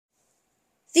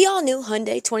The all-new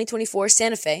Hyundai 2024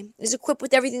 Santa Fe is equipped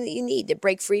with everything that you need to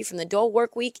break free from the dull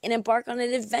work week and embark on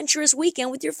an adventurous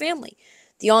weekend with your family.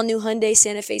 The all-new Hyundai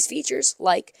Santa Fe's features,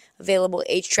 like available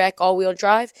H-Track all-wheel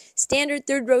drive, standard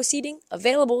third-row seating,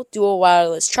 available dual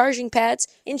wireless charging pads,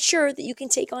 ensure that you can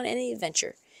take on any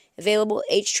adventure. Available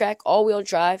H-Track all-wheel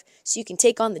drive so you can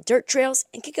take on the dirt trails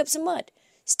and kick up some mud.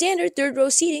 Standard third-row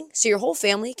seating so your whole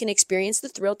family can experience the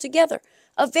thrill together.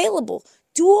 Available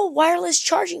dual wireless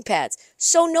charging pads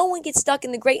so no one gets stuck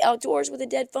in the great outdoors with a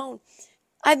dead phone.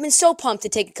 I've been so pumped to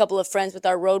take a couple of friends with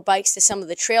our road bikes to some of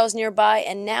the trails nearby,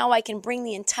 and now I can bring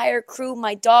the entire crew,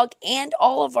 my dog, and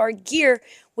all of our gear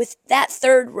with that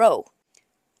third row.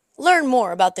 Learn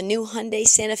more about the new Hyundai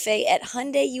Santa Fe at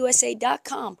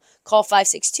HyundaiUSA.com. Call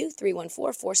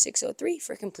 562-314-4603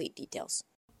 for complete details.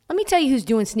 Let me tell you who's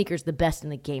doing sneakers the best in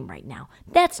the game right now.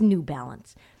 That's New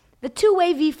Balance. The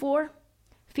two-way V4,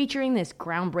 featuring this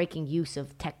groundbreaking use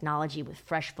of technology with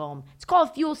fresh foam. It's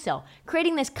called Fuel Cell,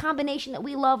 creating this combination that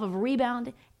we love of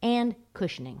rebound and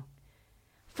cushioning.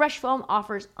 Fresh foam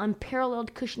offers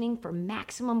unparalleled cushioning for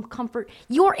maximum comfort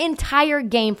your entire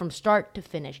game from start to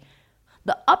finish.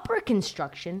 The upper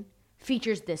construction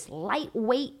features this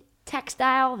lightweight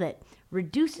textile that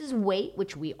reduces weight,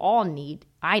 which we all need,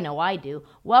 I know I do,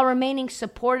 while remaining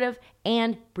supportive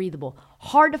and breathable.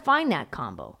 Hard to find that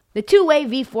combo. The two-way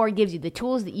V4 gives you the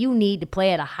tools that you need to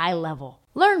play at a high level.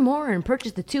 Learn more and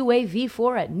purchase the two-way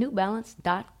V4 at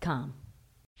newbalance.com.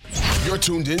 You're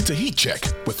tuned in to Heat Check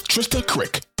with Trista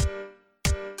Crick.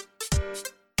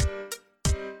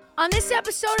 On this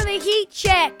episode of the Heat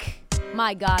Check,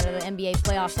 my God, are the NBA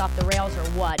playoffs off the rails or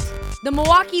what? The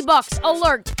Milwaukee Bucks,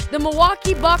 alert! The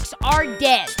Milwaukee Bucks are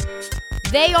dead.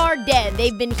 They are dead.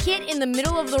 They've been hit in the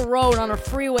middle of the road on a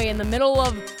freeway in the middle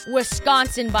of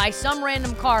Wisconsin by some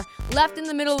random car, left in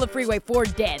the middle of the freeway for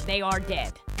dead. They are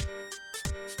dead.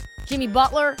 Jimmy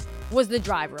Butler was the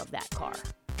driver of that car.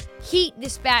 Heat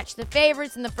dispatched the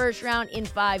favorites in the first round in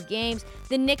 5 games.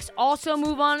 The Knicks also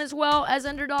move on as well as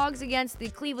underdogs against the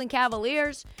Cleveland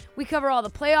Cavaliers. We cover all the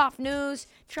playoff news,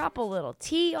 drop a little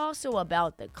tea also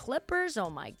about the Clippers. Oh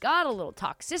my God, a little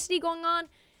toxicity going on.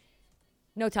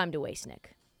 No time to waste,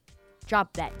 Nick.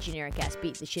 Drop that generic-ass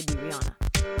beat that should be Rihanna.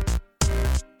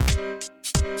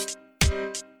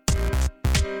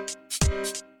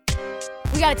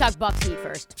 We gotta talk Bucks Heat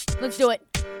first. Let's do it.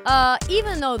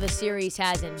 Even though the series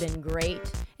hasn't been great,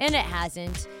 and it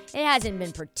hasn't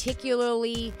been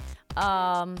particularly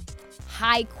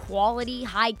high quality,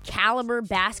 high caliber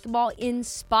basketball in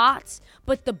spots,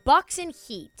 but the Bucks and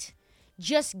Heat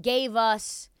just gave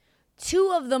us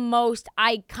 2 of the most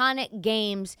iconic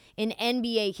games in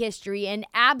NBA history and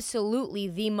absolutely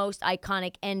the most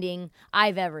iconic ending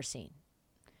I've ever seen.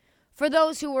 For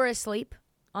those who were asleep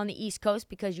on the East Coast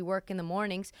because you work in the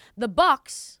mornings, the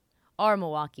Bucks are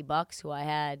Milwaukee Bucks, who I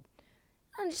had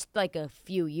just like a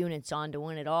few units on to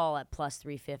win it all at plus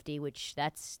 350, which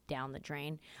that's down the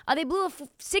drain. They blew a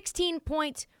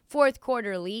 16-point fourth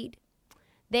quarter lead.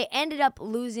 They ended up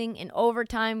losing in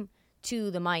overtime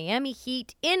to the Miami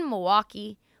Heat in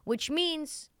Milwaukee, which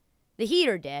means the Heat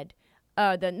are dead.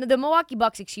 The Milwaukee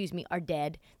Bucks, are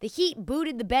dead. The Heat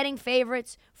booted the betting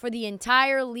favorites for the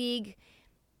entire league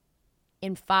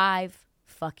in 5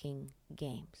 fucking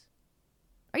games.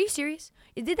 Are you serious?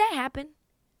 Did that happen?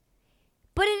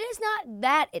 But it is not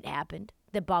that it happened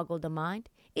that boggled the mind.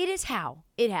 It is how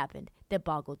it happened that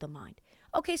boggled the mind.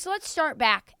 Okay, so let's start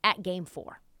back at Game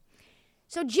 4.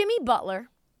 So Jimmy Butler,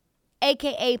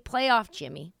 a.k.a. Playoff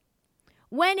Jimmy,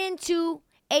 went into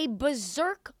a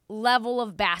berserk level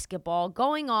of basketball,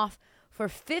 going off for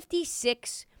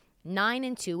 56,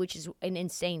 9-2, which is an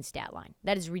insane stat line.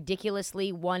 That is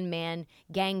ridiculously one-man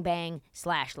gangbang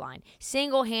slash line.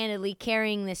 Single-handedly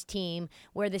carrying this team,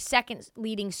 where the second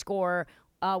leading scorer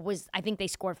I think they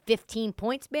scored 15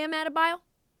 points, Bam Adebayo.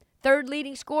 Third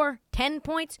leading scorer, 10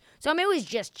 points. So, it was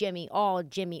just Jimmy all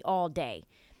day.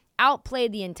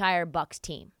 Outplayed the entire Bucks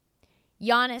team.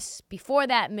 Giannis, before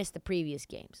that, missed the previous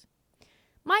games.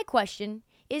 My question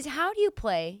is, how do you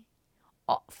play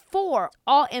 4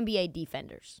 all-NBA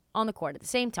defenders on the court at the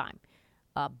same time?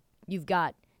 You've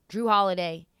got Drew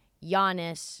Holiday,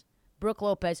 Giannis, Brook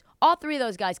Lopez. All 3 of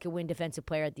those guys could win Defensive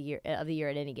Player of the Year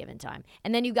at any given time.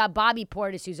 And then you've got Bobby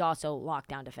Portis, who's also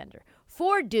lockdown defender.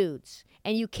 4 dudes,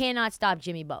 and you cannot stop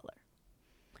Jimmy Butler.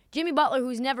 Jimmy Butler,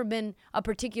 who's never been a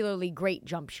particularly great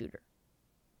jump shooter.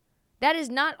 That is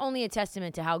not only a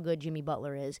testament to how good Jimmy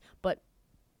Butler is, but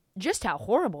just how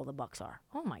horrible the Bucks are.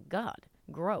 Oh my God,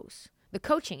 gross. The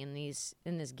coaching in this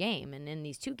game and in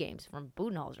these 2 games from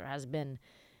Budenholzer has been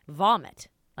vomit,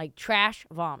 like trash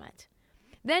vomit.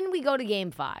 Then we go to Game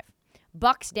 5.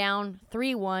 Bucks down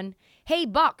 3-1. Hey,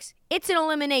 Bucks, it's an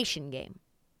elimination game.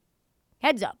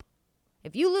 Heads up.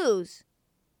 If you lose,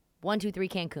 1-2-3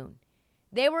 Cancun.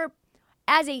 They were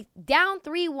as a down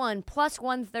 3-1 plus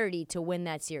 130 to win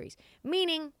that series.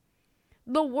 Meaning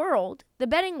the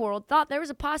betting world, thought there was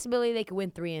a possibility they could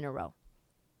win 3 in a row.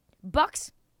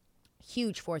 Bucks,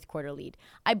 huge fourth quarter lead.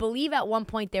 I believe at one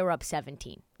point they were up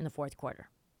 17 in the fourth quarter.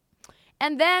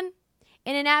 And then,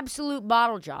 in an absolute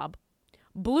bottle job,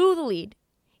 blew the lead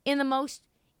in the most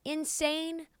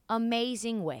insane,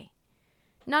 amazing way.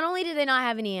 Not only did they not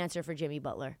have any answer for Jimmy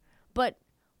Butler, but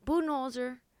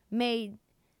Budenholzer made,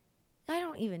 I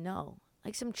don't even know,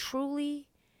 like some truly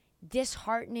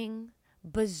disheartening,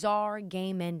 bizarre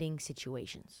game-ending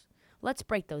situations. Let's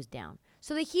break those down.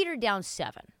 So the Heat are down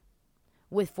 7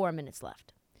 with 4 minutes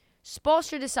left.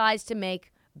 Spoelstra decides to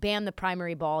make Bam the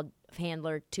primary ball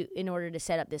handler in order to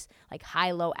set up this like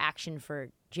high-low action for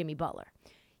Jimmy Butler.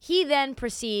 He then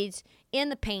proceeds in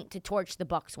the paint to torch the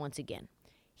Bucks once again.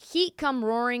 Heat come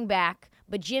roaring back,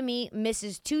 but Jimmy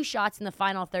misses 2 shots in the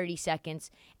final 30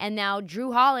 seconds, and now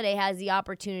Drew Holiday has the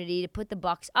opportunity to put the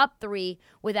Bucks up 3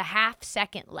 with a half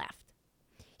second left.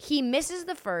 He misses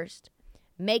the first,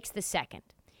 makes the second.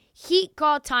 Heat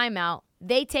call timeout.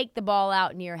 They take the ball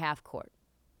out near half court.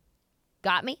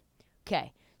 Got me?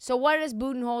 Okay, so what does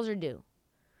Budenholzer do?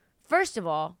 First of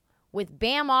all, with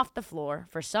Bam off the floor,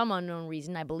 for some unknown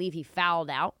reason, I believe he fouled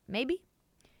out, maybe,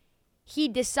 he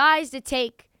decides to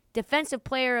take Defensive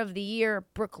Player of the Year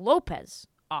Brook Lopez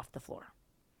off the floor.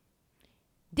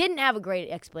 Didn't have a great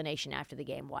explanation after the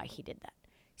game why he did that.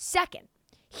 Second,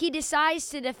 he decides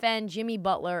to defend Jimmy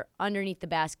Butler underneath the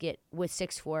basket with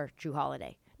 6'4" Drew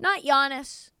Holiday. Not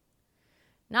Giannis,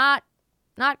 not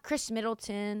Chris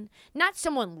Middleton, not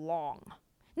someone long.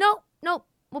 Nope,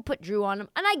 we'll put Drew on him.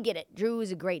 And I get it, Drew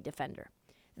is a great defender.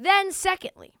 Then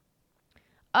secondly,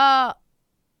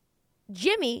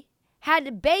 Jimmy had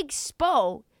to beg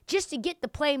Spo just to get the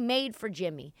play made for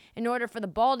Jimmy in order for the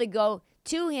ball to go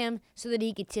to him so that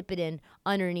he could tip it in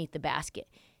underneath the basket.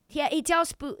 He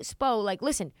tells Spo, like,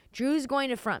 listen, Drew's going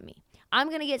to front me. I'm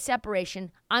going to get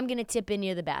separation. I'm going to tip in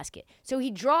near the basket. So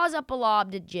he draws up a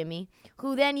lob to Jimmy,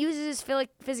 who then uses his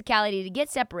physicality to get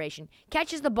separation,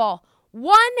 catches the ball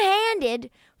one-handed,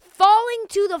 falling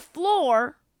to the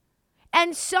floor,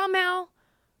 and somehow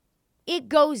it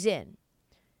goes in.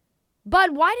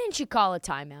 Bud, why didn't you call a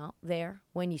timeout there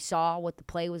when you saw what the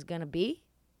play was going to be?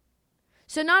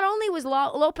 So not only was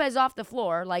Lopez off the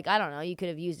floor, like, I don't know, you could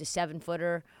have used a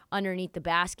 7-footer underneath the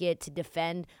basket to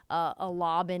defend a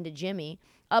lob into Jimmy,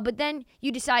 but then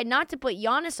you decide not to put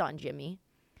Giannis on Jimmy.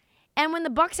 And when the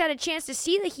Bucks had a chance to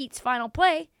see the Heat's final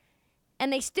play,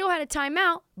 and they still had a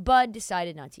timeout, Bud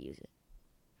decided not to use it.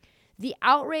 The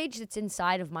outrage that's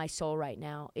inside of my soul right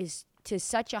now is to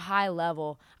such a high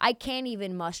level, I can't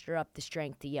even muster up the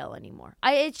strength to yell anymore.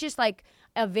 It's just like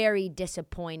a very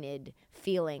disappointed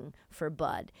feeling for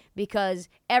Bud because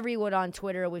everyone on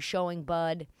Twitter was showing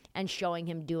Bud and showing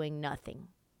him doing nothing.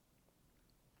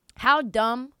 How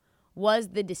dumb was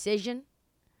the decision?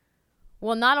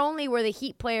 Well, not only were the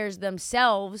Heat players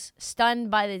themselves stunned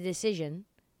by the decision,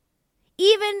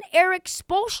 even Erik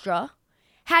Spoelstra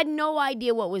had no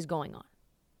idea what was going on.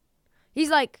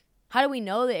 He's like, how do we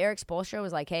know that Erik Spoelstra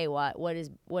was like, hey, what is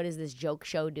this joke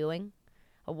show doing?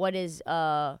 What is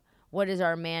our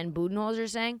man Budenholzer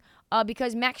saying?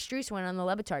 Because Max Strus went on the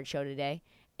Le Batard show today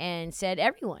and said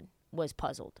everyone was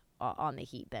puzzled on the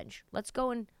Heat bench. Let's go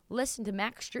and listen to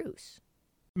Max Strus.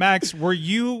 Max, were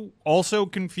you also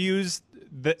confused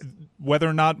whether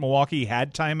or not Milwaukee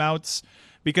had timeouts?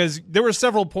 Because there were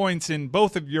several points in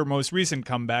both of your most recent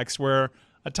comebacks where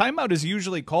a timeout is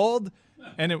usually called,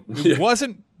 and it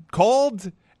wasn't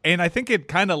called, and I think it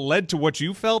kind of led to what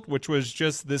you felt, which was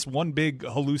just this one big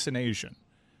hallucination.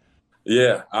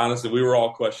 Yeah, honestly, we were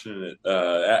all questioning it.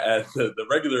 At the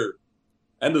regular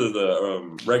end of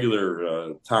the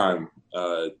regular time,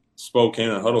 Spo came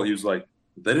in the huddle. He was like,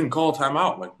 they didn't call a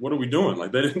timeout. Like, what are we doing?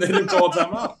 Like, they didn't call a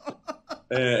timeout.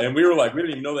 And we were like, we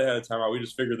didn't even know they had a timeout. We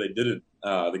just figured they didn't,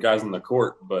 the guys on the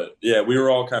court. But, yeah, we were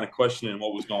all kind of questioning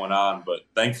what was going on. But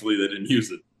thankfully, they didn't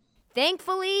use it.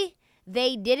 Thankfully,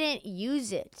 they didn't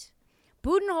use it.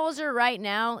 Budenholzer right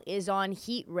now is on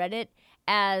Heat Reddit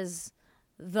as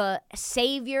the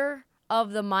savior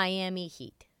of the Miami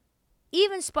Heat.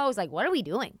 Even Spo's like, what are we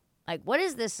doing? Like, what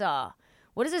is this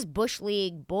Bush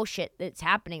League bullshit that's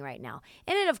happening right now?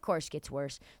 And it, of course, gets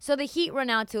worse. So the Heat run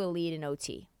out to a lead in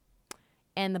OT.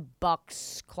 And the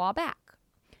Bucks claw back.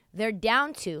 They're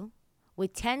down 2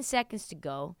 with 10 seconds to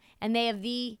go, and they have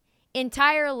the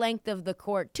entire length of the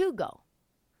court to go.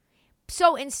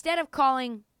 So instead of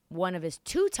calling one of his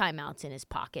 2 timeouts in his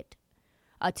pocket,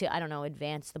 to, I don't know,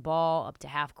 advance the ball up to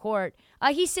half court.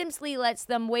 He simply lets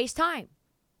them waste time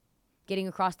getting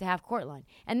across the half court line.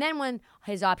 And then when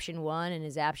his option 1 and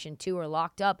his option 2 are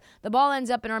locked up, the ball ends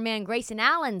up in our man Grayson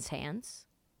Allen's hands.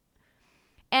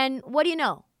 And what do you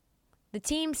know? The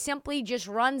team simply just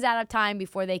runs out of time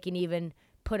before they can even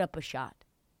put up a shot.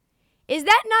 Is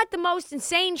that not the most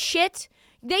insane shit?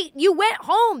 You went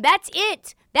home. That's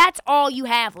it. That's all you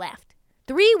have left.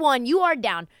 3-1, you are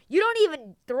down. You don't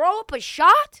even throw up a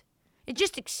shot? It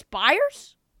just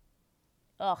expires?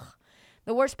 Ugh.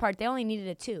 The worst part, they only needed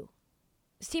a 2.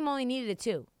 This team only needed a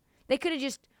 2. They could have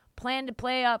just planned to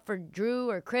play up for Drew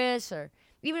or Chris, or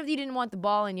even if you didn't want the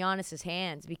ball in Giannis's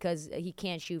hands because he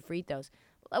can't shoot free throws.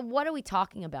 What are we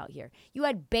talking about here? You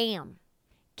had Bam,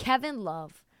 Kevin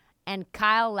Love, and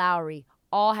Kyle Lowry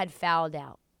all had fouled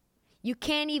out. You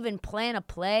can't even plan a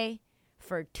play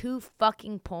for 2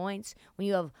 fucking points when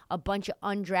you have a bunch of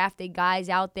undrafted guys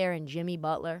out there and Jimmy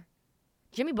Butler.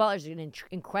 Jimmy Butler's an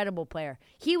incredible player.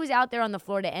 He was out there on the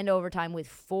floor to end overtime with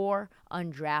 4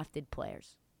 undrafted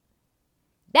players.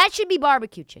 That should be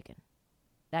barbecue chicken.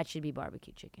 That should be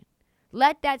barbecue chicken.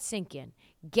 Let that sink in.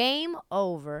 Game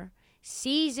over.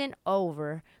 Season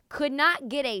over. Could not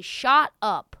get a shot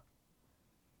up.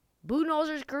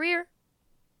 Budenholzer's career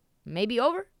maybe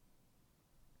over.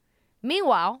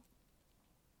 Meanwhile,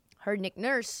 heard Nick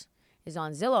Nurse is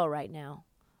on Zillow right now,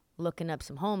 looking up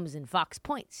some homes in Fox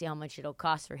Point, see how much it'll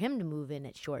cost for him to move in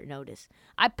at short notice.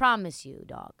 I promise you,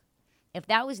 dog, if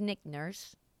that was Nick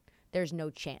Nurse, there's no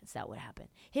chance that would happen.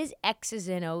 His X's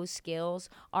and O's skills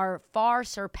are far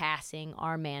surpassing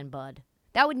our man Bud.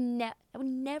 That would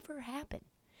never happen.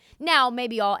 Now,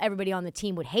 maybe everybody on the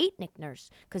team would hate Nick Nurse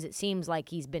because it seems like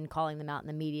he's been calling them out in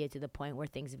the media to the point where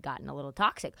things have gotten a little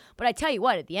toxic. But I tell you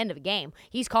what, at the end of a game,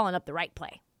 he's calling up the right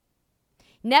play.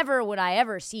 Never would I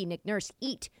ever see Nick Nurse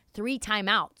eat 3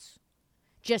 timeouts.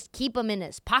 Just keep them in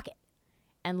his pocket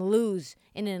and lose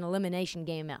in an elimination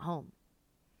game at home.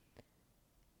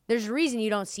 There's a reason you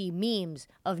don't see memes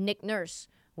of Nick Nurse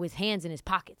with hands in his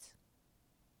pockets.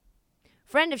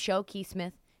 Friend of show, Keith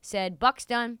Smith, said, Bucks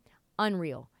done,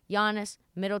 unreal. Giannis,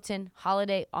 Middleton,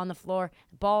 Holiday on the floor.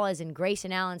 The ball is in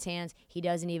Grayson Allen's hands. He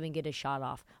doesn't even get a shot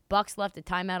off. Bucks left a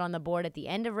timeout on the board at the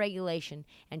end of regulation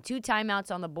and 2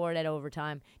 timeouts on the board at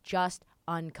overtime. Just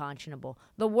unconscionable.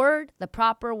 The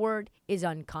proper word is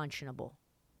unconscionable.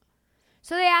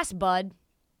 So they asked Bud,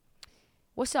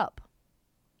 what's up?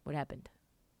 What happened?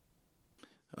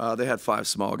 They had 5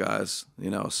 small guys,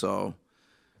 so,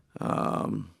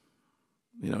 down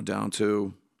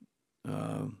 2,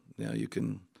 you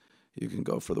can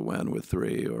go for the win with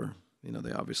 3, or,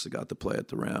 they obviously got the play at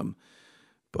the rim,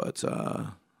 but,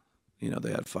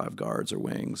 they had 5 guards or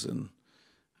wings, and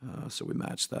so we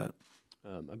matched that.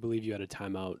 I believe you had a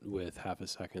timeout with half a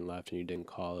second left and you didn't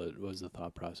call it. What was the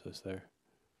thought process there?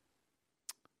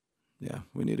 Yeah,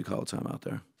 we need to call a timeout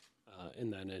there.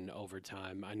 And then in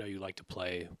overtime, I know you like to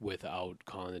play without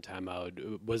calling the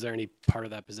timeout. Was there any part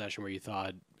of that possession where you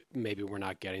thought maybe we're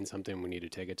not getting something, we need to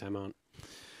take a timeout?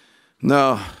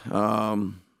 No.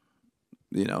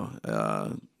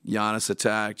 Giannis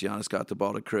attacked. Giannis got the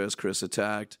ball to Chris. Chris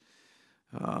attacked.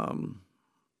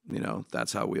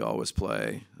 That's how we always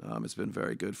play. It's been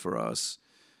very good for us.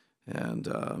 And,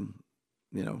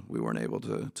 we weren't able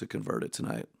to convert it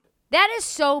tonight. That is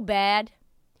so bad.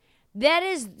 That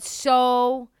is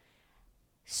so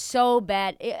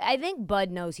bad. I think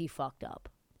Bud knows he fucked up.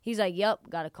 He's like, yep,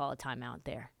 got to call a timeout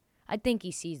there. I think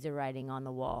he sees the writing on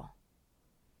the wall.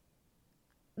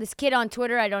 This kid on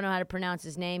Twitter, I don't know how to pronounce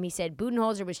his name, he said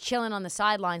Budenholzer was chilling on the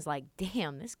sidelines like,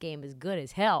 damn, this game is good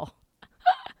as hell.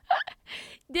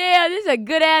 Damn, this is a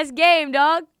good-ass game,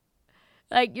 dog.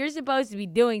 Like, you're supposed to be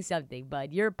doing something,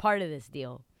 Bud. You're a part of this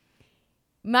deal.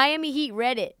 Miami Heat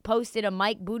Reddit posted a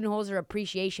Mike Budenholzer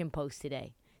appreciation post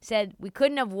today. Said, we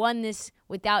couldn't have won this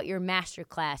without your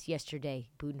masterclass yesterday,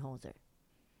 Budenholzer.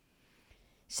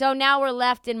 So now we're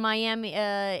left in Miami.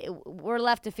 We're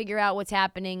left to figure out what's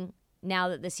happening now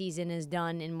that the season is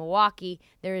done in Milwaukee.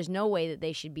 There is no way that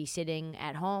they should be sitting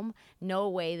at home. No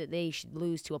way that they should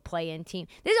lose to a play-in team.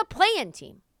 There's a play-in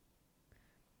team.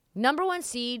 Number 1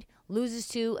 seed loses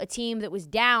to a team that was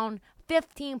down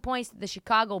 15 points to the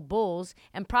Chicago Bulls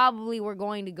and probably were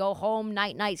going to go home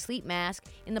night sleep mask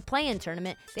in the play-in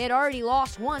tournament. They had already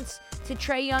lost once to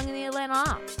Trae Young and the Atlanta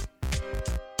Hawks.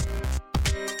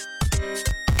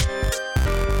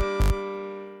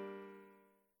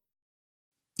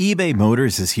 eBay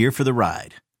Motors is here for the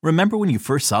ride. Remember when you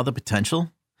first saw the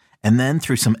potential? And then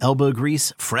through some elbow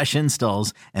grease, fresh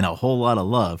installs, and a whole lot of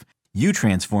love, you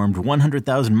transformed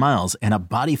 100,000 miles and a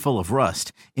body full of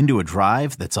rust into a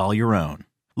drive that's all your own.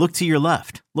 Look to your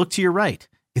left. Look to your right.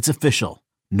 It's official.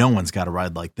 No one's got a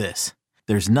ride like this.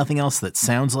 There's nothing else that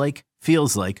sounds like,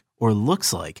 feels like, or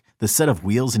looks like the set of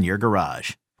wheels in your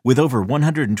garage. With over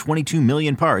 122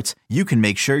 million parts, you can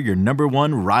make sure your number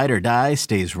one ride or die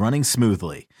stays running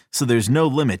smoothly. So there's no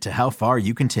limit to how far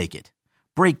you can take it.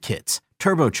 Brake kits,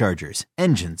 turbochargers,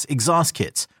 engines, exhaust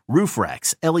kits, roof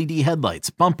racks, LED headlights,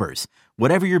 bumpers,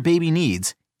 whatever your baby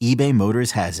needs, eBay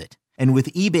Motors has it. And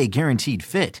with eBay Guaranteed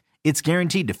Fit, it's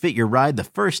guaranteed to fit your ride the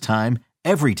first time,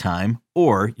 every time,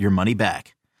 or your money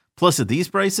back. Plus at these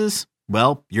prices,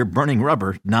 well, you're burning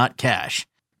rubber, not cash.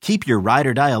 Keep your ride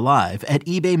or die alive at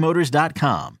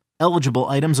ebaymotors.com. Eligible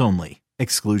items only.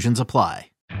 Exclusions apply.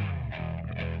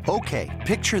 Okay,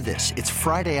 picture this. It's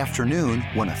Friday afternoon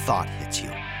when a thought hits you.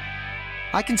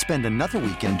 I can spend another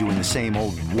weekend doing the same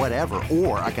old whatever,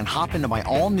 or I can hop into my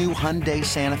all-new Hyundai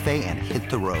Santa Fe and hit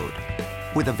the road.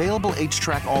 With available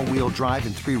H-Track all-wheel drive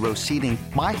and 3-row seating,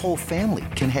 my whole family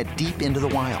can head deep into the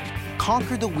wild.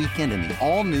 Conquer the weekend in the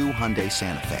all-new Hyundai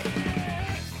Santa Fe.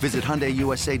 Visit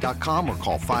HyundaiUSA.com or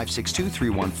call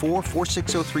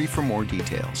 562-314-4603 for more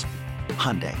details.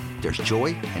 Hyundai, there's joy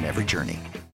in every journey.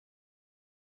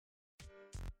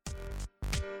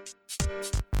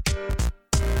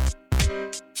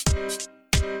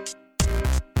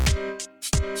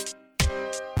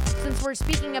 Since we're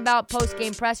speaking about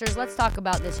post-game pressers, let's talk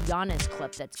about this Giannis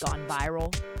clip that's gone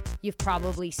viral. You've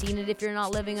probably seen it if you're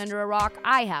not living under a rock.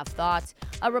 I have thoughts.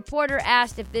 A reporter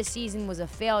asked if this season was a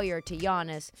failure to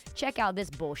Giannis. Check out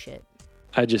this bullshit.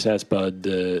 I just asked Bud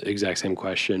the exact same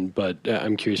question, but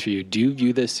I'm curious for you. Do you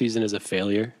view this season as a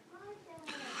failure?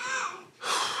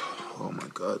 Oh, my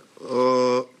God.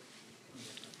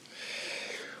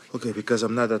 Okay, because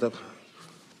I'm not that up.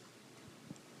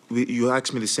 You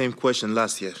asked me the same question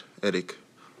last year, Eric.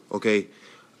 Okay,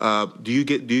 do you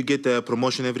get a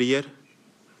promotion every year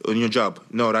on your job?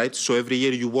 No, right? So every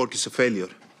year you work is a failure.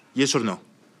 Yes or no?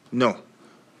 No.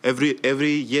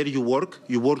 Every year you work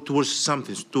towards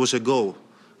something, towards a goal,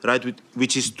 right?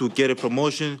 Which is to get a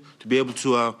promotion, to be able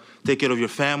to take care of your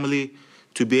family,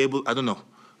 to be able, I don't know,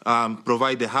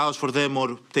 provide the house for them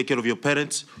or take care of your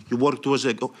parents. You work towards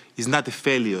a goal. It's not a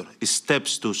failure. It's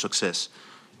steps to success,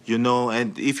 you know.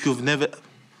 And if you've never,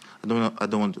 I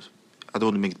don't want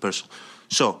to make it personal.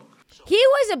 So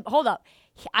Hold up.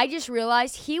 I just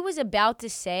realized he was about to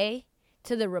say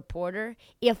to the reporter,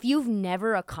 if you've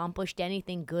never accomplished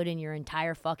anything good in your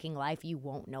entire fucking life, you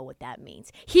won't know what that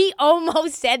means. He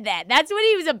almost said that. That's what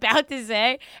he was about to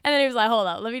say. And then he was like, hold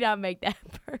up, let me not make that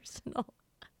personal.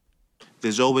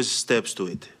 There's always steps to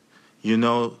it. You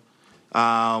know,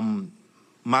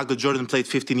 Michael Jordan played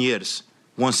 15 years,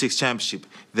 won 6 championships.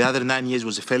 The other 9 years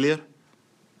was a failure?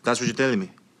 That's what you're telling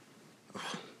me?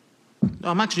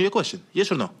 No, I'm asking you a question.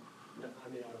 Yes or no?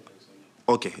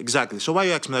 Okay, exactly. So why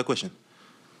you ask me that question?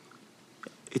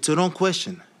 It's a wrong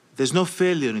question. There's no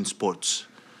failure in sports.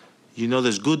 You know,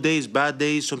 there's good days, bad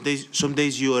days. Some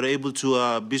days you are able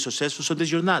to be successful, some days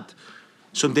you're not.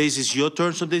 Some days it's your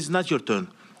turn, some days it's not your turn.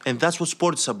 And that's what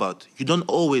sports is about. You don't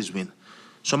always win.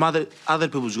 Some other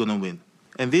people's gonna win.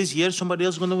 And this year, somebody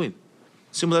else is gonna win.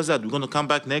 Simple as that. We're gonna come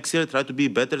back next year, try to be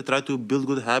better, try to build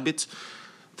good habits,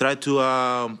 try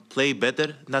to play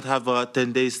better, not have a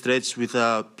 10-day stretch with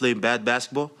playing bad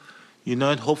basketball, you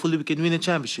know, and hopefully we can win a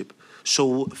championship.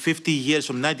 So 50 years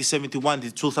from 1971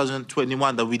 to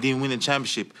 2021 that we didn't win a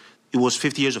championship, it was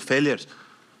 50 years of failures?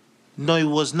 No, it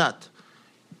was not.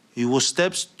 It was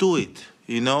steps to it,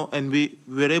 you know, and we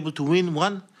were able to win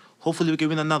one. Hopefully we can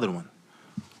win another one.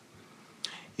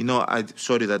 You know,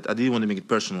 sorry that I didn't want to make it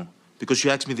personal because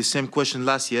you asked me the same question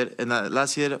last year, and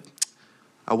last year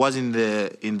I was in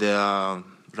the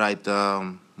right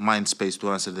mind space to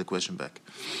answer the question back.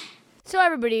 So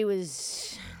everybody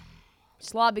was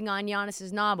slobbing on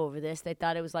Giannis's knob over this. They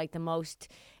thought it was like the most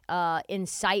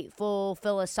insightful,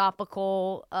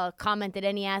 philosophical comment that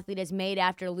any athlete has made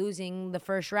after losing the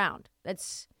first round.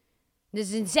 This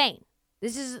is insane.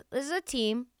 This is a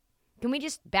team. Can we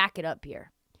just back it up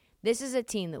here? This is a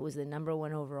team that was the number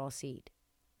 1 overall seed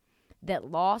that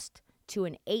lost to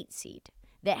an 8 seed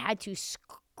that had to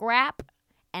scrap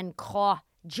and claw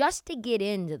just to get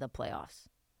into the playoffs.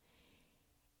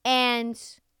 And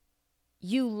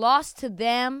you lost to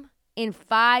them in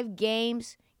 5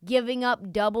 games, giving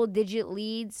up double-digit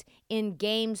leads in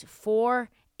games 4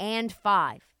 and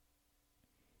 5.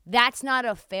 That's not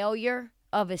a failure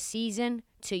of a season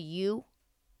to you.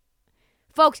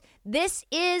 Folks, this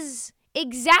is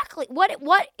exactly what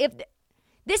if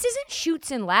this isn't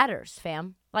Chutes and Ladders,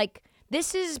 fam. Like,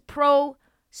 this is pro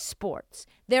sports.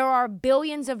 There are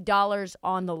billions of dollars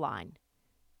on the line.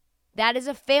 That is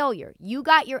a failure. You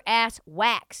got your ass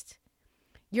waxed.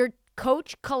 Your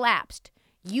coach collapsed.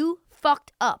 You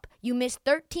fucked up. You missed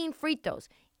 13 free throws.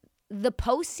 The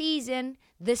postseason,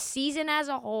 the season as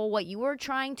a whole, what you were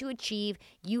trying to achieve,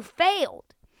 you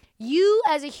failed. You,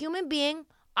 as a human being,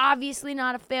 obviously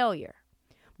not a failure.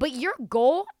 But your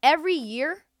goal every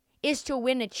year is to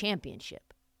win a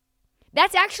championship.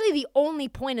 That's actually the only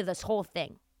point of this whole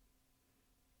thing.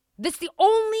 That's the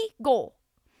only goal.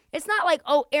 It's not like,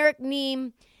 oh, Eric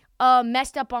Nehm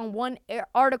messed up on one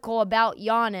article about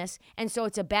Giannis, and so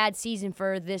it's a bad season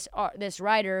for this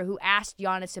writer who asked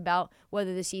Giannis about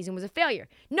whether the season was a failure.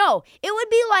 No, it would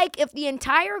be like if the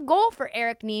entire goal for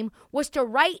Eric Nehm was to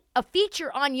write a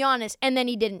feature on Giannis, and then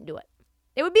he didn't do it.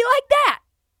 It would be like that.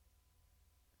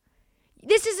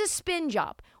 This is a spin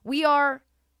job. We are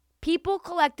people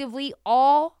collectively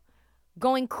all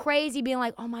going crazy, being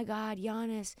like, oh my God,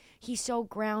 Giannis, he's so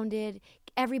grounded.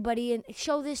 Everybody, and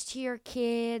show this to your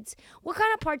kids. What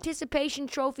kind of participation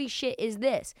trophy shit is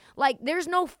this? Like, there's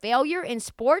no failure in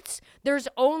sports. There's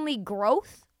only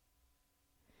growth.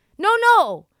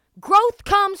 No. Growth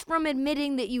comes from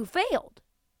admitting that you failed.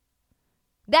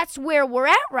 That's where we're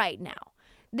at right now.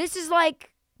 This is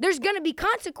like, there's going to be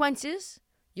consequences.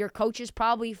 Your coach is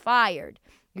probably fired.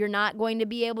 You're not going to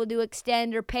be able to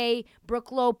extend or pay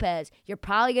Brooke Lopez. You're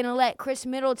probably going to let Chris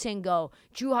Middleton go.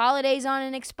 Drew Holiday's on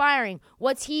an expiring.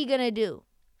 What's he going to do?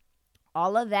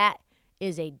 All of that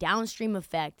is a downstream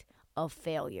effect of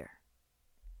failure.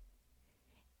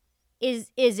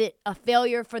 Is it a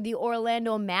failure for the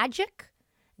Orlando Magic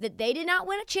that they did not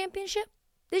win a championship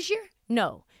this year?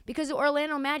 No, because the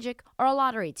Orlando Magic are a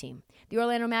lottery team. The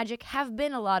Orlando Magic have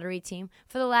been a lottery team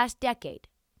for the last decade.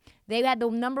 They had the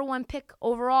number 1 pick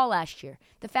overall last year.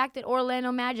 The fact that Orlando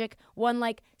Magic won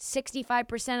like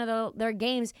 65% of their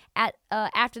games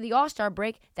after the All-Star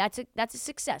break, that's a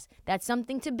success. That's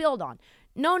something to build on.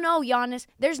 No, Giannis,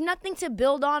 there's nothing to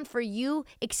build on for you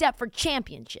except for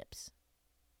championships.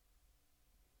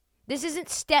 This isn't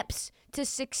steps to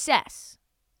success.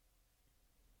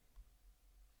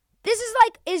 This is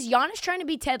like, is Giannis trying to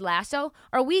be Ted Lasso?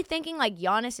 Are we thinking like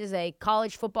Giannis is a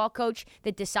college football coach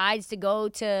that decides to go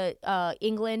to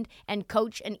England and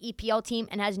coach an EPL team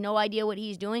and has no idea what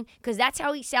he's doing? Because that's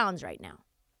how he sounds right now.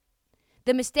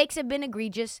 The mistakes have been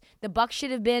egregious. The Bucks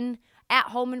should have been at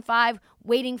home in 5,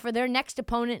 waiting for their next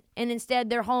opponent, and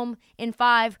instead they're home in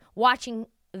 5, watching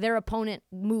their opponent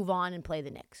move on and play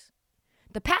the Knicks.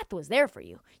 The path was there for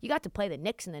you. You got to play the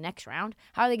Knicks in the next round.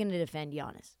 How are they going to defend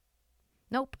Giannis?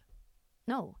 Nope.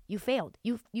 No, you failed.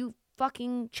 You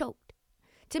fucking choked.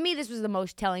 To me, this was the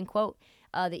most telling quote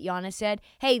that Giannis said.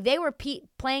 Hey, they were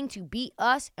playing to beat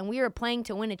us, and we were playing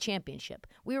to win a championship.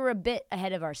 We were a bit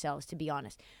ahead of ourselves, to be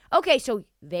honest. Okay, so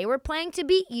they were playing to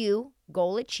beat you,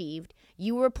 goal achieved.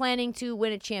 You were planning to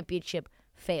win a championship,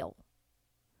 fail.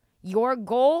 Your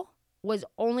goal was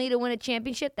only to win a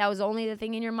championship? That was only the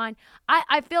thing in your mind?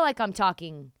 I feel like I'm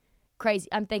talking crazy.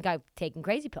 I think I've taken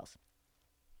crazy pills.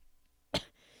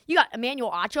 You got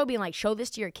Emmanuel Acho being like, show this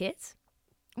to your kids?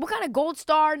 What kind of gold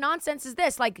star nonsense is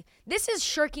this? Like, this is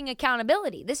shirking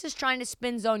accountability. This is trying to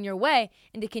spin zone your way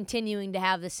into continuing to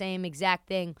have the same exact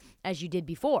thing as you did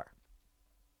before.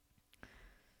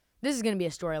 This is going to be a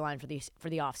storyline for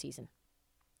the offseason.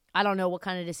 I don't know what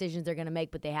kind of decisions they're going to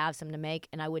make, but they have some to make,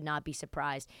 and I would not be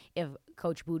surprised if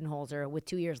Coach Budenholzer, with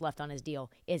 2 years left on his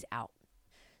deal, is out.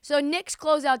 So Knicks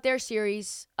close out their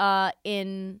series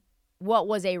in what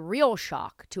was a real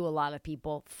shock to a lot of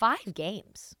people, 5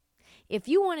 games. If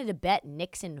you wanted to bet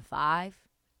Knicks in 5,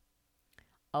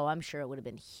 I'm sure it would have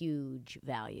been huge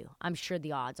value. I'm sure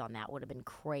the odds on that would have been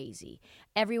crazy.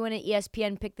 Everyone at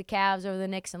ESPN picked the Cavs over the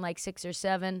Knicks in like 6 or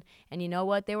 7, and you know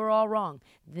what? They were all wrong.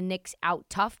 The Knicks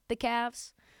out-toughed the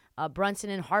Cavs.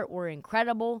 Brunson and Hart were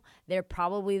incredible. They're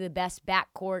probably the best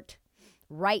backcourt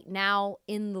right now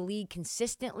in the league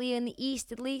consistently in the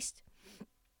East, at least.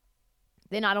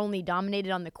 They not only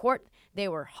dominated on the court, they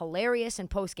were hilarious in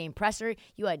post-game presser.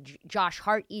 You had Josh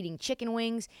Hart eating chicken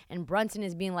wings, and Brunson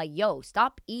is being like, yo,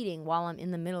 stop eating while I'm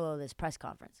in the middle of this press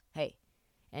conference. Hey.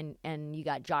 And you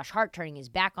got Josh Hart turning his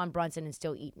back on Brunson and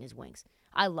still eating his wings.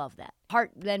 I love that.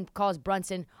 Hart then calls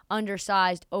Brunson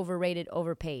undersized, overrated,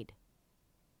 overpaid.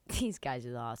 These guys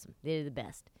are awesome. They're the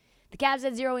best. The Cavs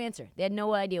had zero answer. They had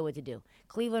no idea what to do.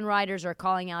 Cleveland Riders are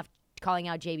calling out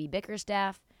JB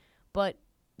Bickerstaff, but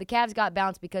the Cavs got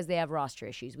bounced because they have roster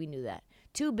issues. We knew that.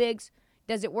 2 bigs.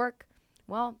 Does it work?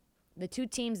 Well, the 2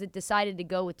 teams that decided to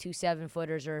go with 2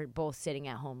 7-footers are both sitting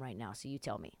at home right now, so you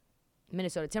tell me.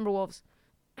 Minnesota Timberwolves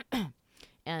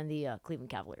and the Cleveland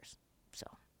Cavaliers. So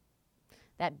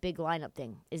that big lineup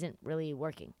thing isn't really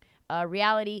working.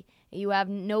 Reality, you have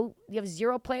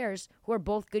 0 players who are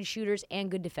both good shooters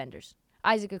and good defenders.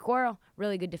 Isaac Okoro,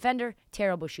 really good defender,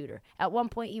 terrible shooter. At one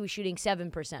point, he was shooting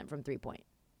 7% from three-point.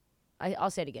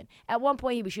 I'll say it again. At one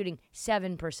point, he was shooting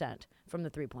 7% from the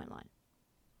three-point line.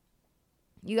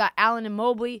 You got Allen and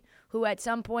Mobley, who at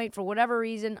some point, for whatever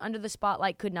reason, under the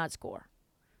spotlight, could not score.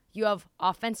 You have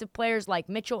offensive players like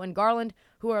Mitchell and Garland,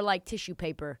 who are like tissue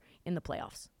paper in the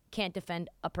playoffs. Can't defend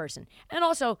a person. And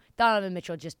also, Donovan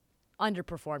Mitchell just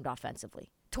underperformed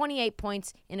offensively. 28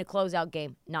 points in a closeout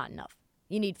game, not enough.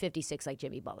 You need 56 like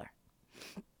Jimmy Butler.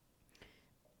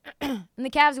 And the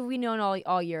Cavs, we know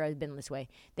all year, have been this way.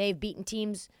 They've beaten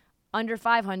teams under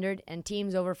 500 and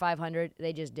teams over 500.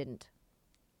 They just didn't.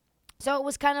 So it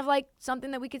was kind of like something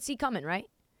that we could see coming, right?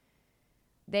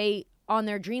 They, on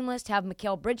their dream list, have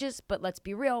Mikal Bridges, but let's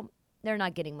be real, they're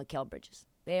not getting Mikal Bridges.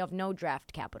 They have no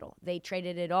draft capital. They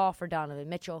traded it all for Donovan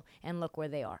Mitchell, and look where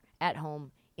they are, at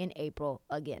home in April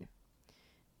again.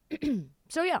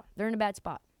 So, yeah, they're in a bad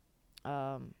spot.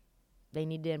 They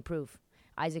need to improve.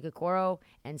 Isaac Okoro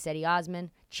and Cedi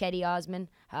Osman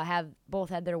have both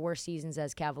had their worst seasons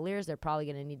as Cavaliers. They're probably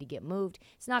going to need to get moved.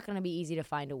 It's not going to be easy to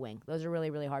find a wing. Those are really,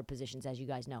 really hard positions, as you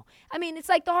guys know. I mean, it's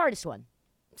like the hardest one.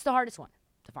 It's the hardest one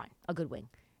to find, a good wing.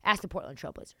 Ask the Portland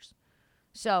Trailblazers.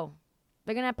 So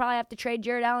they're going to probably have to trade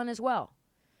Jared Allen as well.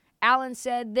 Allen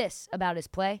said this about his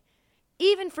play.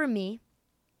 Even for me,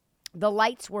 the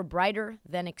lights were brighter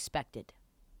than expected.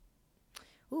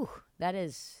 Ooh, that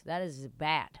is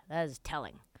bad. That is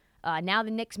telling. Now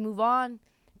the Knicks move on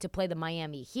to play the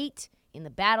Miami Heat in the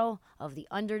battle of the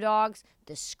underdogs,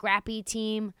 the scrappy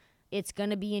team. It's going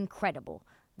to be incredible.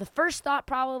 The first thought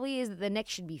probably is that the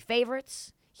Knicks should be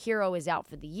favorites. Hero is out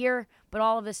for the year, but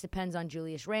all of this depends on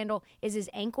Julius Randle. Is his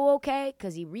ankle okay?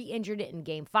 Because he re-injured it in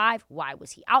Game 5. Why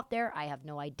was he out there? I have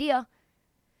no idea.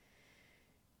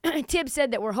 Tibbs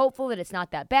said that we're hopeful that it's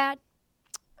not that bad.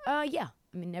 Yeah,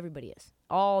 I mean, everybody is.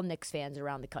 All Knicks fans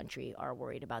around the country are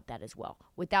worried about that as well.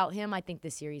 Without him, I think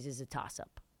this series is a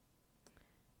toss-up.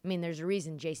 I mean, there's a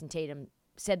reason Jason Tatum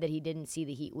said that he didn't see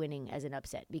the Heat winning as an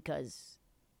upset, because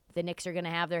the Knicks are going to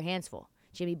have their hands full.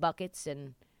 Jimmy Buckets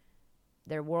and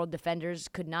their world defenders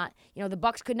could not, the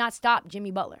Bucks could not stop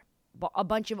Jimmy Butler. A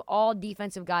bunch of all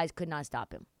defensive guys could not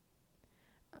stop him.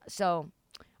 So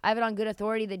I have it on good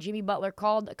authority that Jimmy Butler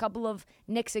called a couple of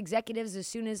Knicks executives as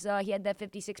soon as he had that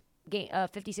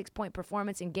 56-point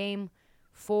performance in Game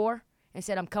 4 and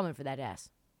said, I'm coming for that ass.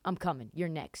 I'm coming. You're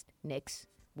next, Knicks.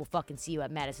 We'll fucking see you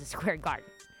at Madison Square Garden.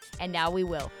 And now we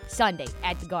will. Sunday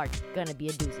at the Garden. Gonna be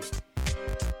a doozy.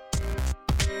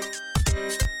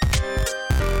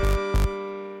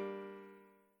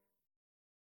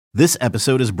 This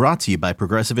episode is brought to you by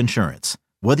Progressive Insurance.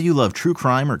 Whether you love true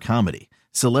crime or comedy,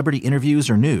 celebrity interviews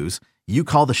or news, you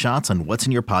call the shots on what's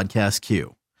in your podcast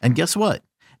queue. And guess what?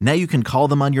 Now you can call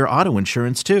them on your auto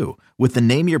insurance too with the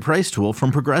Name Your Price tool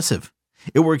from Progressive.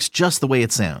 It works just the way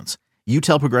it sounds. You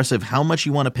tell Progressive how much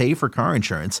you want to pay for car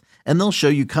insurance, and they'll show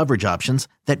you coverage options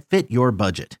that fit your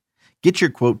budget. Get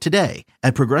your quote today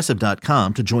at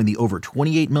Progressive.com to join the over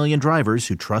 28 million drivers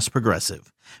who trust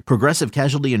Progressive. Progressive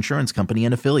Casualty Insurance Company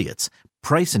and Affiliates.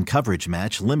 Price and coverage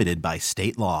match limited by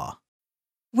state law.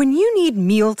 When you need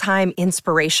mealtime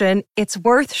inspiration, it's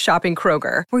worth shopping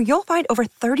Kroger, where you'll find over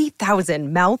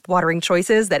 30,000 mouth-watering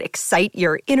choices that excite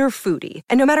your inner foodie.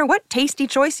 And no matter what tasty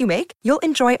choice you make, you'll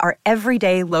enjoy our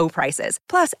everyday low prices,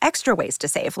 plus extra ways to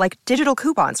save, like digital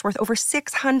coupons worth over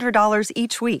 $600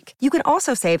 each week. You can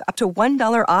also save up to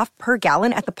 $1 off per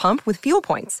gallon at the pump with fuel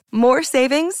points. More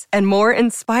savings and more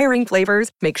inspiring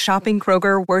flavors make shopping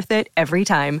Kroger worth it every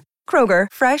time. Kroger,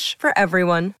 fresh for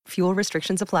everyone. Fuel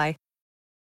restrictions apply.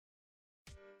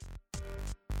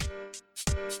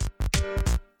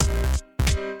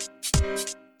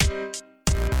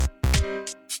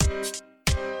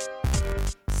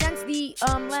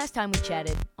 Last time we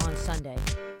chatted on Sunday,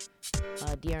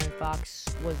 De'Aaron Fox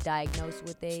was diagnosed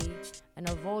with an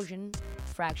avulsion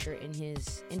fracture in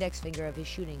his index finger of his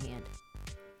shooting hand.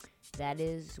 That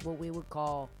is what we would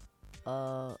call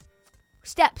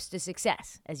steps to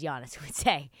success, as Giannis would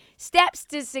say. Steps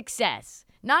to success.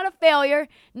 Not a failure,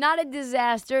 not a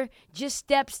disaster, just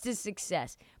steps to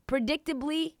success.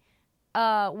 Predictably,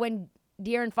 when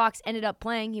De'Aaron Fox ended up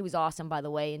playing, he was awesome, by the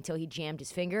way, until he jammed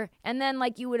his finger. And then,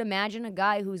 like you would imagine, a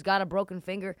guy who's got a broken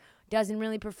finger doesn't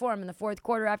really perform in the fourth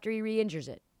quarter after he re-injures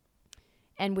it.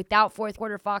 And without fourth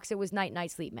quarter Fox, it was night-night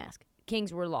sleep mask.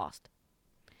 Kings were lost.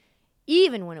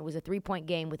 Even when it was a 3-point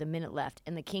game with a minute left,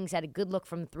 and the Kings had a good look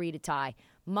from 3 to tie,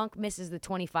 Monk misses the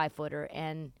 25-footer,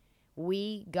 and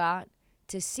we got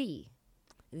to see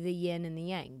the yin and the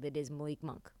yang that is Malik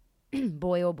Monk.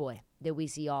 Boy, oh boy, did we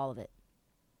see all of it.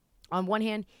 On one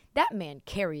hand, that man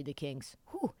carried the Kings.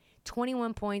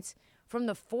 21 points from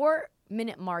the 4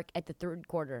 4-minute mark at the third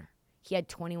quarter, he had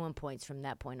 21 points from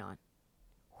that point on.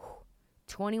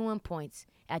 21 points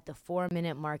at the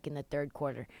 4-minute mark in the third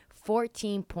quarter.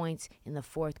 14 points in the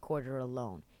fourth quarter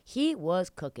alone. He was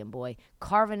cooking, boy.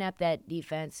 Carving up that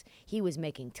defense. He was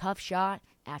making tough shot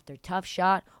after tough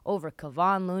shot over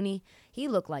Kevon Looney. He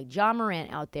looked like Ja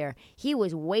Morant out there. He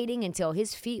was waiting until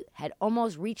his feet had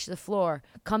almost reached the floor,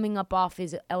 coming up off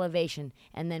his elevation,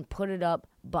 and then put it up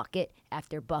bucket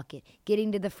after bucket,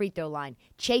 getting to the free throw line,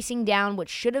 chasing down what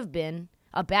should have been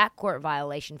a backcourt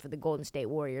violation for the Golden State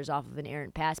Warriors off of an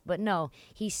errant pass. But no,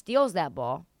 he steals that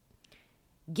ball,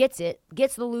 gets the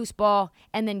loose ball,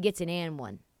 and then gets an and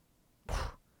one.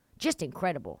 Just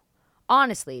incredible.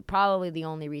 Honestly, probably the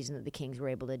only reason that the Kings were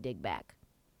able to dig back.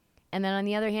 And then on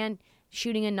the other hand,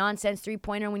 shooting a nonsense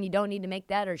three-pointer when you don't need to make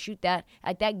that or shoot that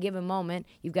at that given moment.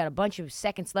 You've got a bunch of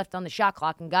seconds left on the shot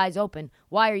clock and guys open.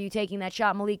 Why are you taking that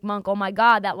shot, Malik Monk? Oh, my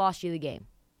God, that lost you the game.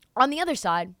 On the other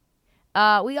side,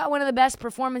 we got one of the best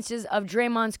performances of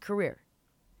Draymond's career.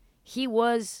 He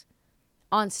was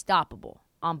unstoppable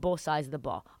on both sides of the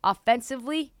ball.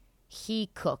 Offensively, he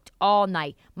cooked all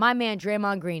night. My man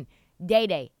Draymond Green,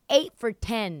 Day-Day, 8 for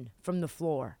 10 from the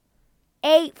floor.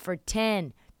 8 for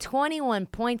 10. 21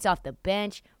 points off the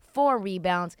bench, 4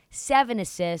 rebounds, 7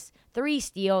 assists, 3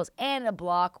 steals, and a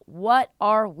block. What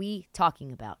are we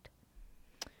talking about?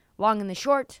 Long and the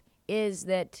short is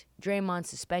that Draymond's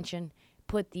suspension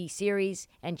put the series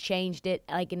and changed it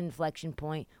like an inflection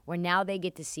point where now they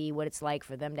get to see what it's like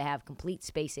for them to have complete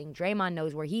spacing. Draymond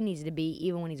knows where he needs to be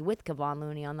even when he's with Kevon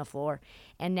Looney on the floor.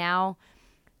 And now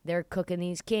they're cooking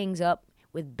these Kings up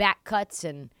with back cuts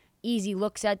and easy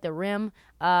looks at the rim,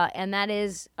 and that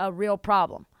is a real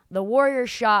problem. The Warriors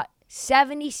shot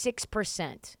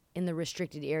 76% in the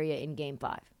restricted area in Game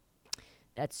 5.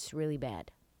 That's really bad.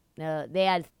 They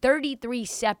had 33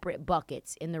 separate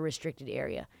buckets in the restricted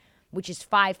area, which is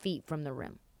 5 feet from the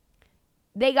rim.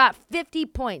 They got 50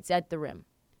 points at the rim.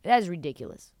 That is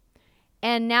ridiculous.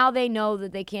 And now they know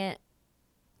that the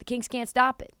Kings can't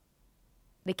stop it.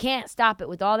 They can't stop it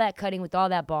with all that cutting, with all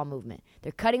that ball movement.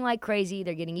 They're cutting like crazy.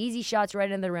 They're getting easy shots right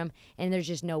into the rim, and there's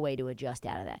just no way to adjust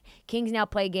out of that. Kings now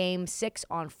play Game 6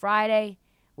 on Friday,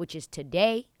 which is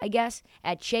today, I guess,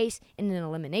 at Chase in an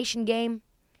elimination game.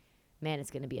 Man, it's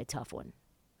going to be a tough one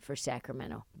for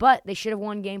Sacramento. But they should have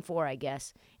won Game 4, I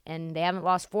guess, and they haven't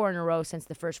lost 4 in a row since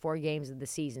the first 4 games of the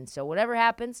season. So whatever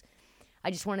happens,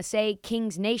 I just want to say,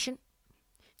 Kings Nation,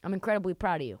 I'm incredibly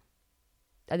proud of you.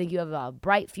 I think you have a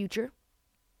bright future.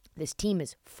 This team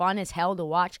is fun as hell to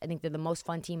watch. I think they're the most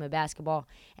fun team in basketball.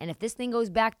 And if this thing goes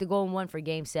back to going 1 for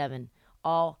Game 7,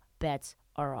 all bets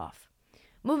are off.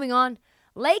 Moving on,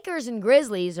 Lakers and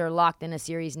Grizzlies are locked in a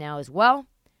series now as well.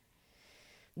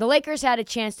 The Lakers had a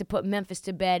chance to put Memphis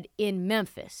to bed in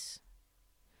Memphis.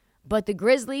 But the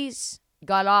Grizzlies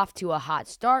got off to a hot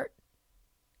start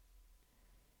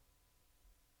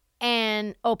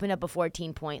and opened up a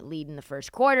 14-point lead in the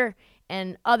first quarter.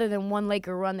 And other than one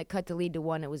Laker run that cut the lead to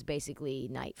 1, it was basically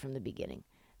night from the beginning.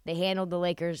 They handled the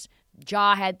Lakers.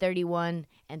 Ja had 31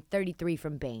 and 33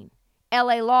 from Bane.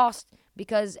 LA lost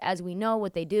because, as we know,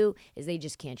 what they do is they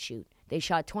just can't shoot. They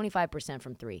shot 25%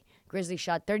 from 3. Grizzlies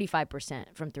shot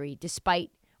 35% from 3,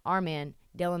 despite our man,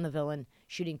 Dylan the Villain,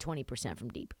 shooting 20% from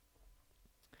deep.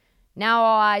 Now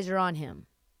all eyes are on him,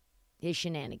 his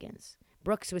shenanigans.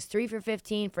 Brooks was 3 for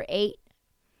 15 for 8.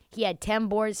 He had 10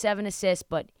 boards, 7 assists,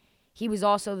 but he was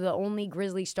also the only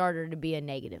Grizzly starter to be a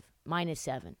negative,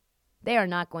 -7. They are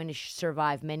not going to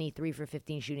survive many 3 for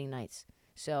 15 shooting nights.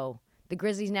 So the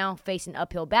Grizzlies now face an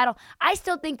uphill battle. I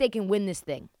still think they can win this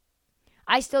thing.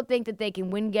 I still think that they can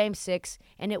win Game 6,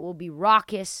 and it will be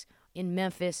raucous in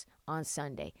Memphis on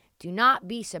Sunday. Do not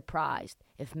be surprised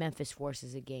if Memphis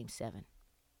forces a Game 7.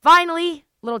 Finally,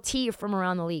 little tea from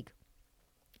around the league,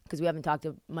 because we haven't talked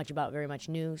much about very much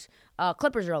news.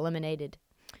 Clippers are eliminated,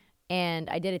 and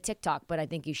I did a TikTok, but I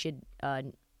think I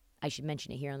should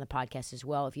mention it here on the podcast as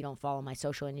well. If you don't follow my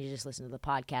social and you just listen to the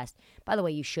podcast, by the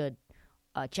way, you should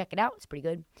check it out. It's pretty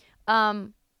good.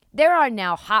 There are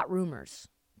now hot rumors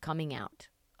coming out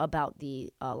about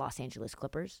the Los Angeles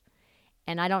Clippers,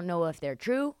 and I don't know if they're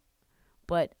true,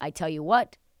 but I tell you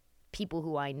what, people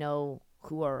who I know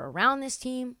who are around this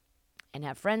team and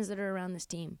have friends that are around this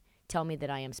team tell me that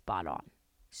I am spot on.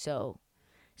 So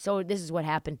this is what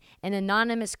happened. An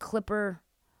anonymous Clipper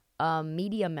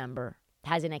media member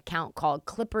has an account called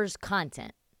Clippers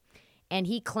Content, and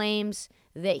he claims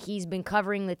that he's been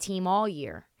covering the team all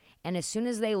year, and as soon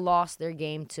as they lost their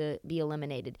game to be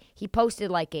eliminated, he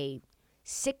posted like a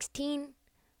 16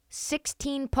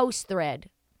 post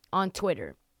thread on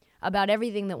Twitter about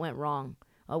everything that went wrong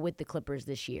with the Clippers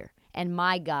this year. And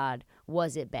my God,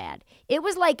 was it bad. It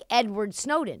was like Edward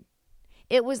Snowden.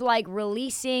 It was like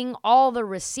releasing all the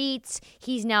receipts.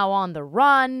 He's now on the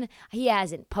run. He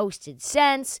hasn't posted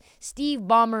since. Steve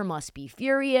Ballmer must be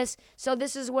furious. So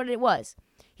this is what it was.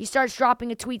 He starts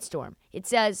dropping a tweet storm. It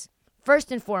says, first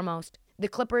and foremost, the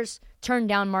Clippers turned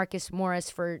down Marcus Morris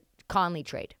for Conley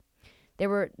trade.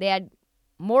 They had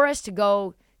Morris to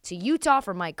go to Utah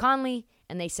for Mike Conley,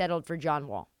 and they settled for John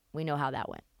Wall. We know how that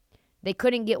went. They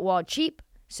couldn't get Wall cheap,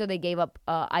 so they gave up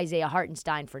Isaiah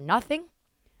Hartenstein for nothing.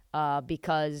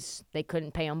 Because they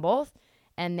couldn't pay them both,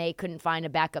 and they couldn't find a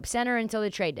backup center until the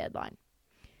trade deadline.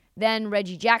 Then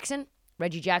Reggie Jackson.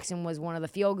 Reggie Jackson was one of the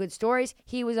feel-good stories.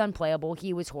 He was unplayable,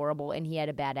 he was horrible, and he had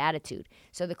a bad attitude.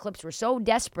 So the Clips were so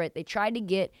desperate, they tried to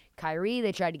get Kyrie,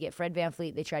 they tried to get Fred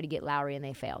VanVleet, they tried to get Lowry, and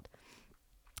they failed.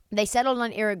 They settled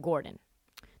on Eric Gordon.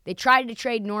 They tried to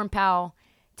trade Norm Powell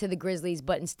to the Grizzlies,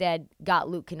 but instead got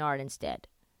Luke Kennard instead.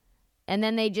 And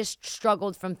then they just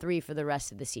struggled from 3 for the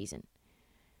rest of the season.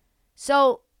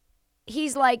 So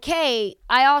he's like, hey,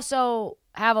 I also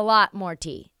have a lot more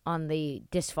tea on the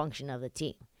dysfunction of the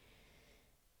team.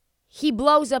 He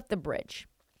blows up the bridge.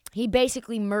 He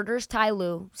basically murders Ty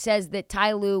Lue, says that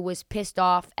Ty Lue was pissed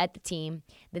off at the team,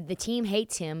 that the team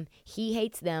hates him, he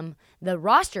hates them, the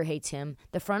roster hates him,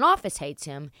 the front office hates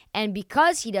him, and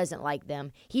because he doesn't like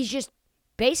them, he's just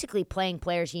basically playing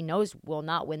players he knows will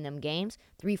not win them games,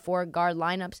 3-4 guard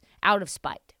lineups, out of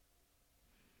spite.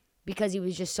 Because he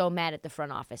was just so mad at the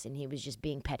front office and he was just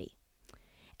being petty.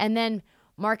 And then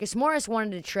Marcus Morris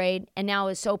wanted to trade and now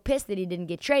is so pissed that he didn't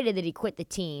get traded that he quit the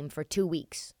team for 2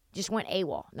 weeks. Just went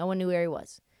AWOL. No one knew where he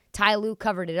was. Ty Lue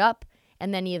covered it up,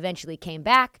 and then he eventually came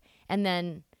back and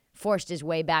then forced his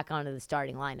way back onto the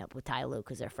starting lineup with Ty Lue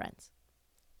because they're friends.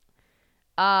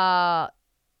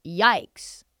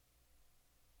 Yikes.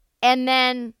 And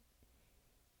then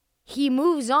he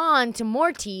moves on to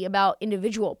more tea about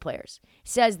individual players.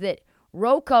 Says that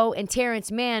Rocco and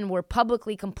Terrence Mann were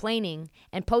publicly complaining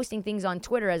and posting things on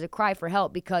Twitter as a cry for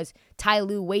help because Ty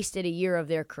Lue wasted a year of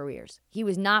their careers. He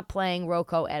was not playing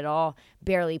Rocco at all,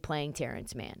 barely playing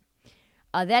Terrence Mann.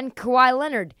 Then Kawhi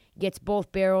Leonard gets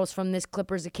both barrels from this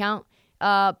Clippers account.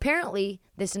 Apparently,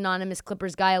 this anonymous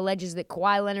Clippers guy alleges that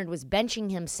Kawhi Leonard was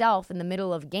benching himself in the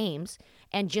middle of games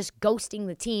and just ghosting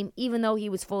the team even though he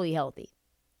was fully healthy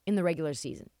in the regular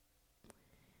season.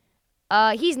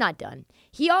 He's not done.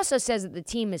 He also says that the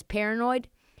team is paranoid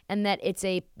and that it's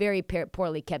a very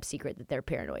poorly kept secret that they're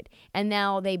paranoid. And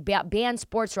now they ban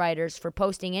sports writers for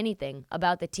posting anything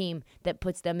about the team that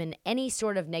puts them in any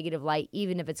sort of negative light,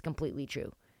 even if it's completely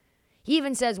true. He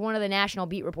even says one of the national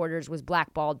beat reporters was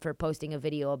blackballed for posting a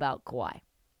video about Kawhi.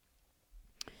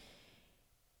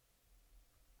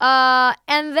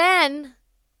 And then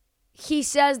he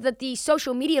says that the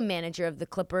social media manager of the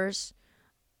Clippers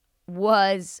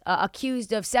was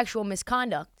accused of sexual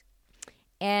misconduct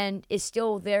and is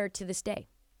still there to this day.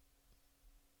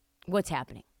 What's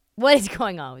happening? What is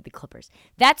going on with the Clippers?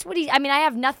 That's what I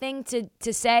have nothing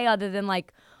to say other than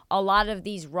like a lot of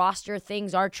these roster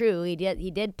things are true. He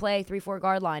did play 3-4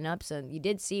 guard lineups, and you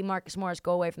did see Marcus Morris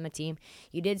go away from the team.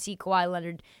 You did see Kawhi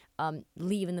Leonard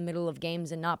leave in the middle of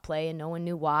games and not play, and no one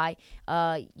knew why.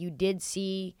 You did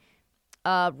see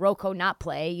Rocco not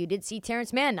play. You did see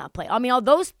Terrence Mann not play. All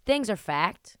those things are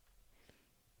fact.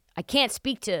 I can't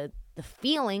speak to the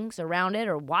feelings around it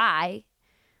or why,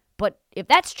 but if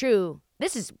that's true,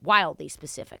 this is wildly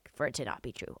specific for it to not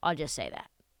be true. I'll just say that.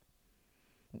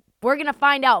 We're going to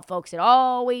find out, folks. It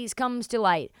always comes to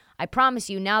light. I promise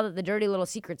you, now that the dirty little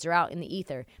secrets are out in the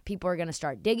ether, people are going to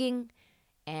start digging,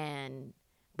 and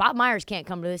Bob Myers can't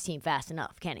come to this team fast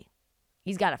enough, can he?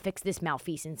 He's got to fix this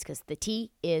malfeasance because the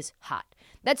tea is hot.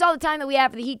 That's all the time that we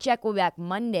have for the Heat Check. We'll be back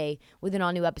Monday with an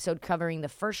all-new episode covering the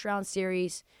first-round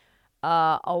series,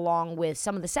 along with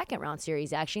some of the second-round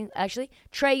series, actually.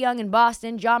 Trae Young in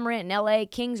Boston, Ja Morant in L.A.,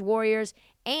 Kings, Warriors,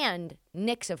 and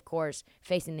Knicks, of course,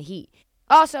 facing the Heat.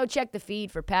 Also, check the feed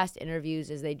for past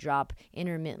interviews as they drop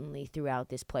intermittently throughout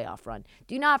this playoff run.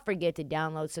 Do not forget to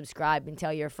download, subscribe, and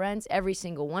tell your friends, every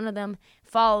single one of them.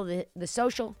 Follow the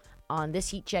social on This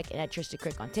Heat Check and at Trista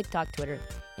Crick on TikTok, Twitter,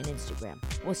 and Instagram.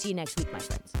 We'll see you next week, my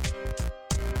friends.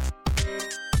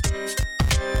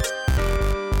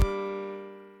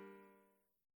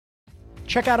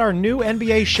 Check out our new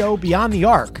NBA show, Beyond the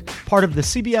Arc, part of the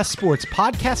CBS Sports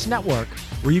Podcast Network,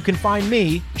 where you can find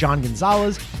me, John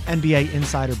Gonzalez, NBA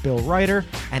insider Bill Ryder,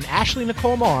 and Ashley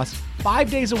Nicole Moss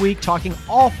 5 days a week talking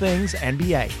all things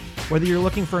NBA. Whether you're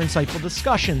looking for insightful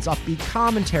discussions, upbeat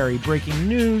commentary, breaking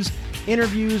news,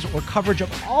 interviews, or coverage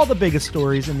of all the biggest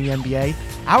stories in the NBA,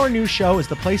 our new show is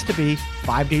the place to be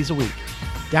 5 days a week.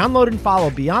 Download and follow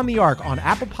Beyond the Arc on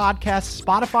Apple Podcasts,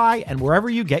 Spotify, and wherever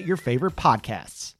you get your favorite podcasts.